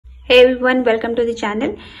Hey everyone, welcome to the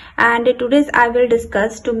channel. And today's I will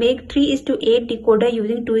discuss to make 3:8 decoder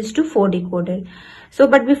using 2:4 decoder.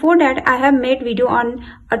 But before that, I have made video on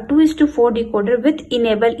a 2:4 decoder with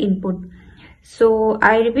enable input.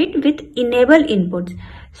 I repeat, with enable inputs.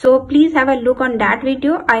 Please have a look on that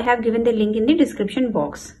video. I have given the link in the description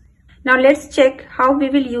box. Now let's check how we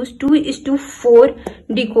will use 2:4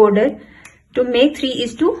 decoder to make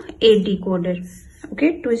 3:8 decoder.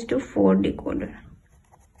 Okay, 2:4 decoder.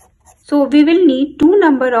 So we will need two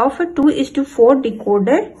number of a 2:4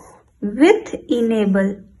 decoder with enable.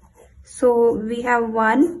 So we have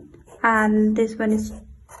one and this one is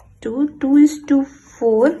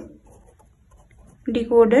 2:4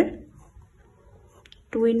 decoder,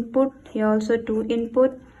 2 input, here also 2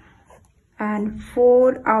 input and 4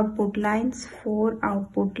 output lines,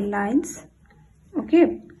 okay.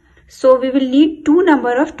 So we will need two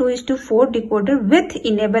number of 2:4 decoder with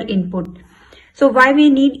enable input. So why we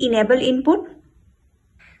need enable input?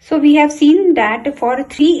 So we have seen that for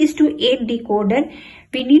 3:8 decoder,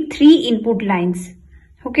 we need 3 input lines.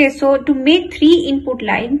 Okay, so to make 3 input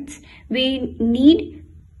lines, we need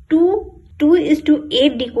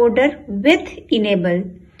 2:8 decoder with enable.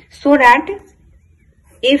 So that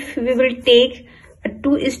if we will take a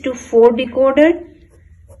 2:4 decoder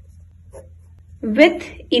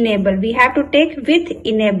with enable, we have to take with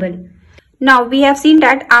enable. Now we have seen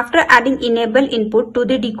that after adding enable input to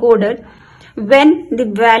the decoder, when the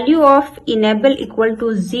value of enable equal to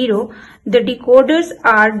 0, the decoders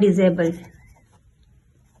are disabled.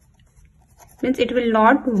 Means it will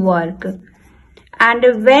not work. And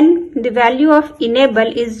when the value of enable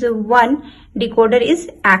is 1, decoder is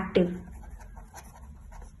active.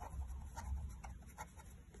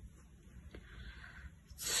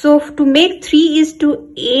 So to make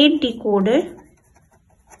 3:8 decoder,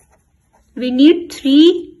 we need 3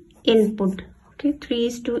 input. Okay,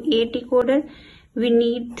 3:8 decoder, we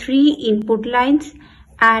need 3 input lines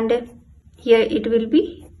and here it will be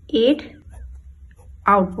 8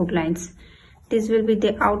 output lines. This will be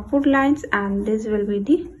the output lines and this will be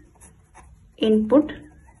the input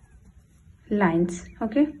lines.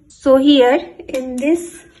 Okay, so here in this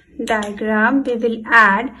diagram we will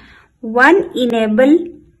add one enable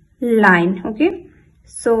line. Okay,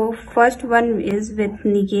 so first one is with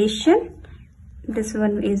negation. This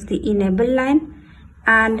one is the enable line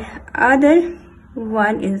and other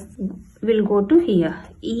one will go to here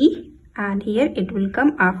E, and here it will come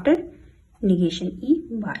after negation E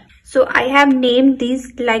bar. So I have named these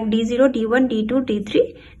like D0, D1, D2, D3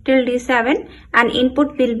 till D7, and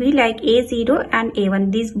input will be like A0 and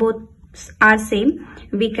A1. These both are same.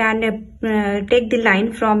 We can take the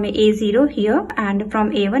line from A0 here and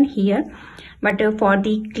from A1 here. But for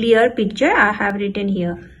the clear picture, I have written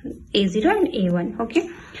here A0 and A1. Okay.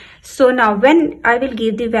 So now when I will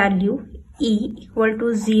give the value E equal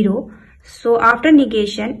to 0, so after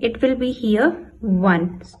negation, it will be here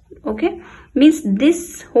 1. Okay. Means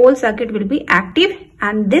this whole circuit will be active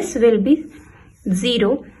and this will be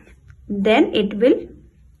 0. Then it will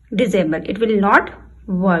disable. It will not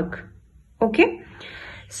work. Okay.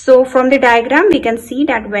 So from the diagram, we can see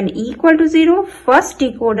that when E equal to 0, first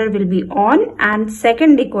decoder will be on and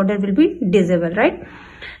second decoder will be disabled, right?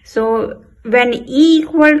 So when E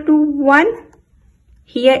equal to 1,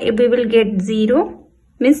 here we will get 0,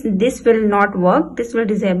 means this will not work, this will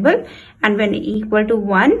disable, and when E equal to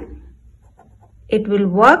 1, it will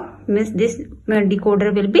work, means this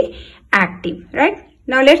decoder will be active, right?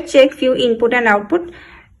 Now let's check few input and output.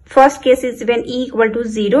 First case is when E equal to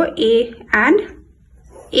 0,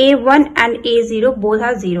 A1 and A0 both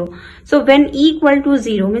are 0. So when E equal to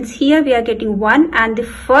 0 means here we are getting 1 and the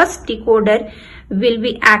first decoder will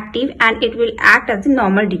be active and it will act as a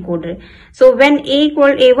normal decoder. So when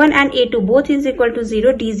A1 and A2 both is equal to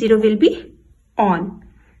 0, D0 will be on.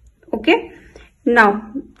 Okay.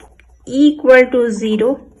 Now E equal to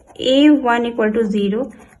 0, A1 equal to 0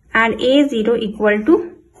 and A0 equal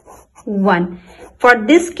to 1. For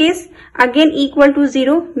this case, again equal to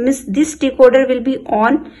 0 means this decoder will be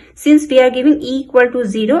on. Since we are giving E equal to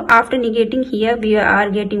 0, after negating here we are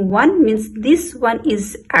getting 1, means this one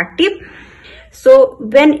is active. So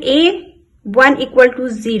when A1 equal to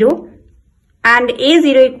 0 and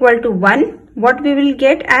A0 equal to 1, what we will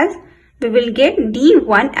get as? We will get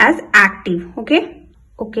D1 as active. Okay.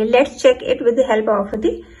 Okay, let's check it with the help of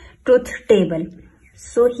the truth table.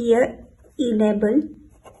 So here enable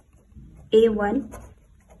A1,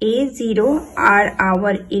 A0 are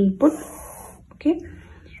our input, okay,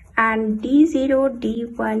 and D0,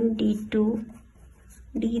 D1, D2,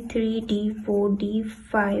 D3, D4,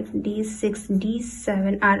 D5, D6,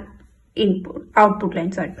 D7 are output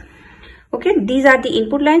lines. Sorry. Okay, these are the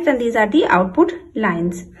input lines and these are the output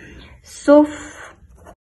lines. So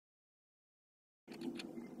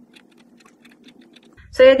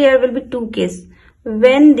here there will be two cases.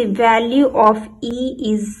 When the value of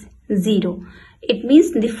E is 0, it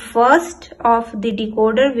means the first of the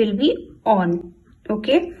decoder will be on.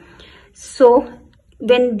 Okay, so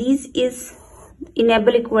when this is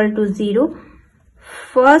enable equal to 0,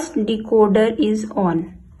 first decoder is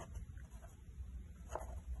on.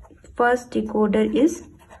 First decoder is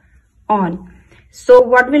on. So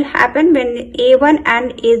what will happen when A1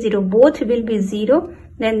 and A0 both will be 0,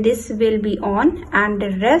 then this will be on and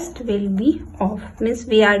the rest will be off. Means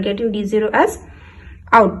we are getting D0 as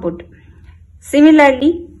output.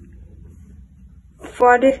 Similarly,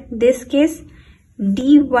 for this case,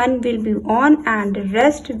 D1 will be on and the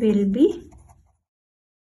rest will be.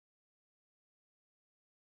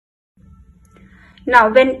 Now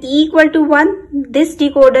when E equal to 1, this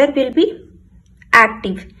decoder will be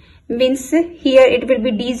active. Means here it will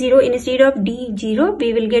be D0, instead of D0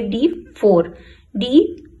 we will get D4,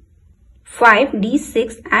 D5,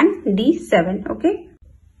 D6 and D7. Okay.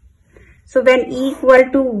 So when E equal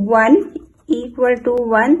to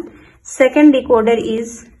 1, second decoder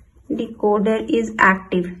is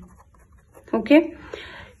active. Okay.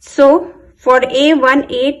 So for A1,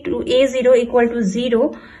 A2, A0 equal to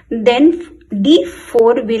 0, then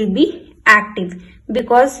D4 will be active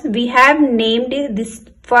because we have named this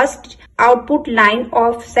first output line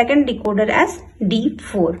of second decoder as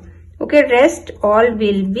D4. Okay, rest all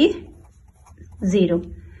will be 0.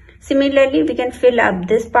 Similarly, we can fill up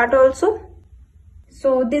this part also.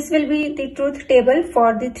 So this will be the truth table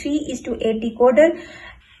for the 3:8 decoder.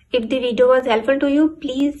 If the video was helpful to you,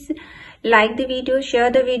 please like the video,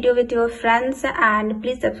 share the video with your friends and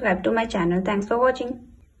please subscribe to my channel. Thanks for watching.